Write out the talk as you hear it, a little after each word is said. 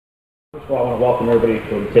First of all, I want to welcome everybody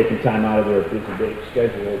for taking time out of their busy day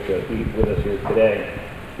schedule to be with us here today.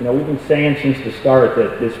 You know, we've been saying since the start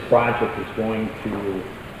that this project is going to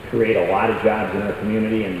create a lot of jobs in our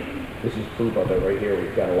community, and this is proof of it right here.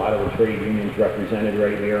 We've got a lot of the trade unions represented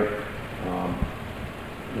right here.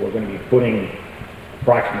 We're going to be putting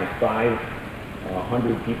approximately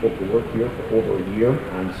 500 people to work here for over a year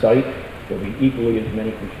on site. There'll be equally as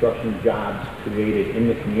many construction jobs created in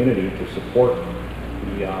the community to support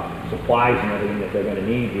the supplies and everything that they're going to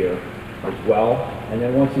need here as well. And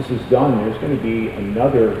then once this is done, there's going to be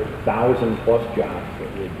another 1,000+ jobs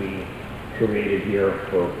that will be created here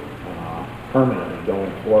for permanently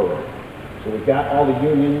going forward. So we've got all the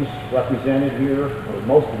unions represented here, or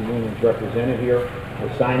most of the unions represented here.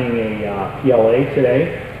 We're signing a PLA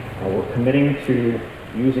today. We're committing to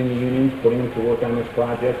using the unions, putting them to work on this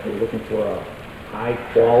project. We're looking for a high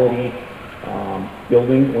quality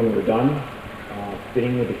building when we're done,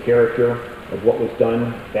 fitting with the character of what was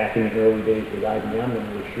done back in the early days with IBM,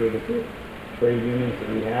 and we're sure that the trade unions that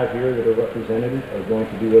we have here that are represented are going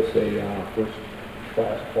to do us a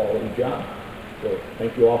first-class quality job. So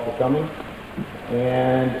thank you all for coming,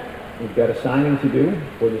 and we've got a signing to do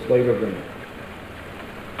for this labor agreement.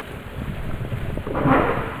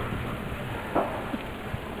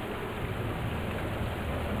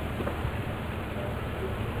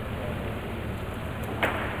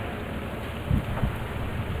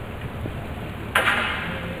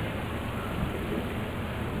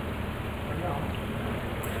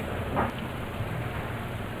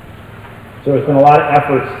 So there's been a lot of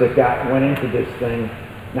efforts that went into this thing,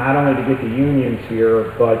 not only to get the unions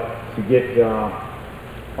here, but to get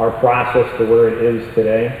our process to where it is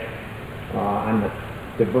today.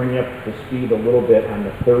 To bring you up to speed a little bit, on the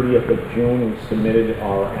 30th of June, we submitted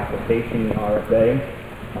our application, the RFA.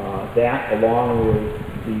 That, along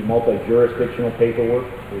with the multi-jurisdictional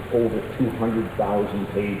paperwork, was over 200,000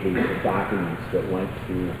 pages of documents that went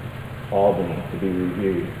to Albany to be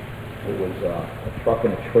reviewed. It was a truck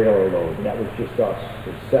and a trailer load. That was just us.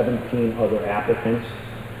 There's 17 other applicants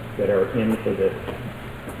that are in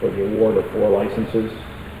for the award of 4 licenses.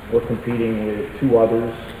 We're competing with 2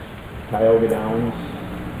 others, Tioga Downs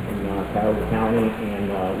in Tioga County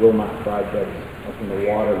and Wilmot Project up in the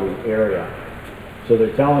Waterloo area. So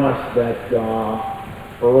they're telling us that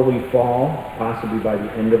early fall, possibly by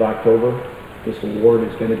the end of October, this award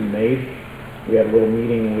is going to be made. We had a little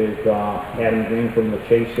meeting with Adam Green from the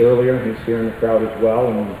Chase earlier. He's here in the crowd as well,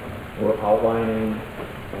 and we're outlining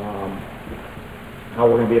how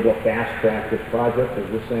we're going to be able to fast track this project,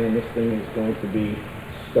 because we're saying this thing is going to be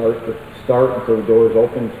start until the doors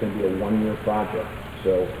open. It's going to be a 1-year project.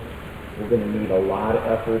 So we're going to need a lot of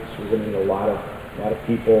efforts. We're going to need a lot of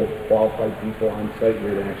people, qualified people on site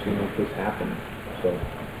here to actually make this happen. So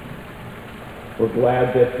we're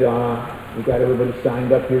glad that we got everybody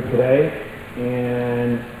signed up here today,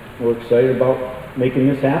 and we're excited about making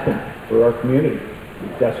this happen for our community. We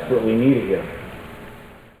desperately need it here.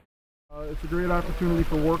 It's a great opportunity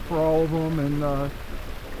for work for all of them, and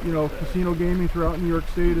you know, casino gaming throughout New York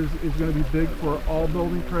State is going to be big for all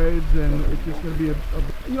building trades, and it's just going to be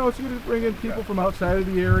you know, it's going to bring in people from outside of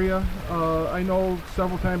the area. I know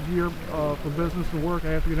several times a year for business and work I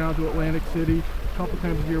have to get down to Atlantic City. A couple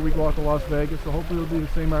times a year we go out to Las Vegas, so hopefully it'll be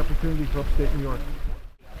the same opportunity for upstate New York.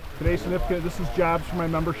 Today's significant. This is jobs for my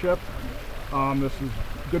membership. This is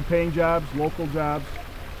good paying jobs, local jobs,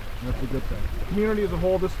 and that's a good thing. The community as a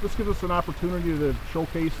whole, this gives us an opportunity to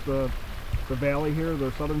showcase the valley here,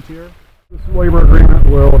 the southern tier. This labor agreement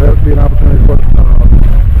will be an opportunity to put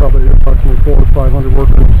probably approximately 400 to 500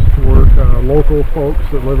 workers to work, local folks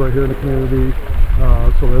that live right here in the community,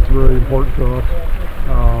 so that's really important to us.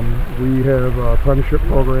 We have apprenticeship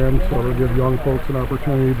programs, so it'll give young folks an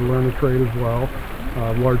opportunity to learn the trade as well.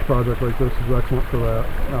 A large project like this is excellent for that.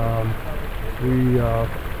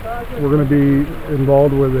 We're going to be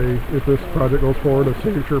involved with if this project goes forward, a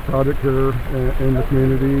signature project here in the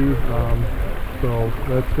community. So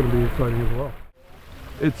that's going to be exciting as well.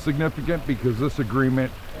 It's significant because this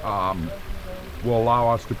agreement will allow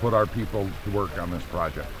us to put our people to work on this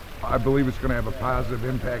project. I believe it's going to have a positive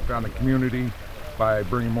impact on the community by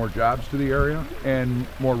bringing more jobs to the area and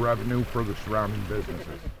more revenue for the surrounding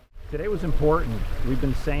businesses. Today was important. We've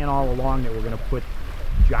been saying all along that we're going to put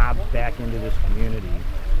jobs back into this community,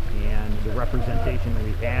 and the representation that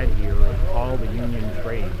we've had here of all the union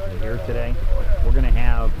trades that are here today. We're going to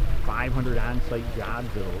have 500 on-site jobs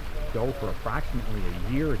that will go for approximately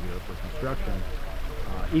a year here for construction.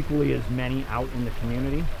 Equally as many out in the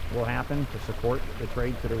community will happen to support the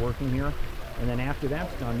trades that are working here. And then after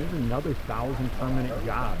that's done, there's another 1,000 permanent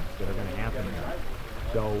jobs that are going to happen here.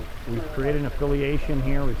 So we've created an affiliation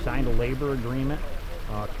here. We've signed a labor agreement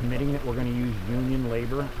committing that we're going to use union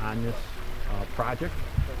labor on this project.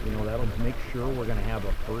 You know, that'll make sure we're going to have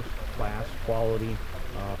a first-class quality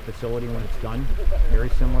facility when it's done, very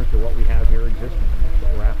similar to what we have here existing. That's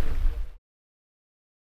what we're after.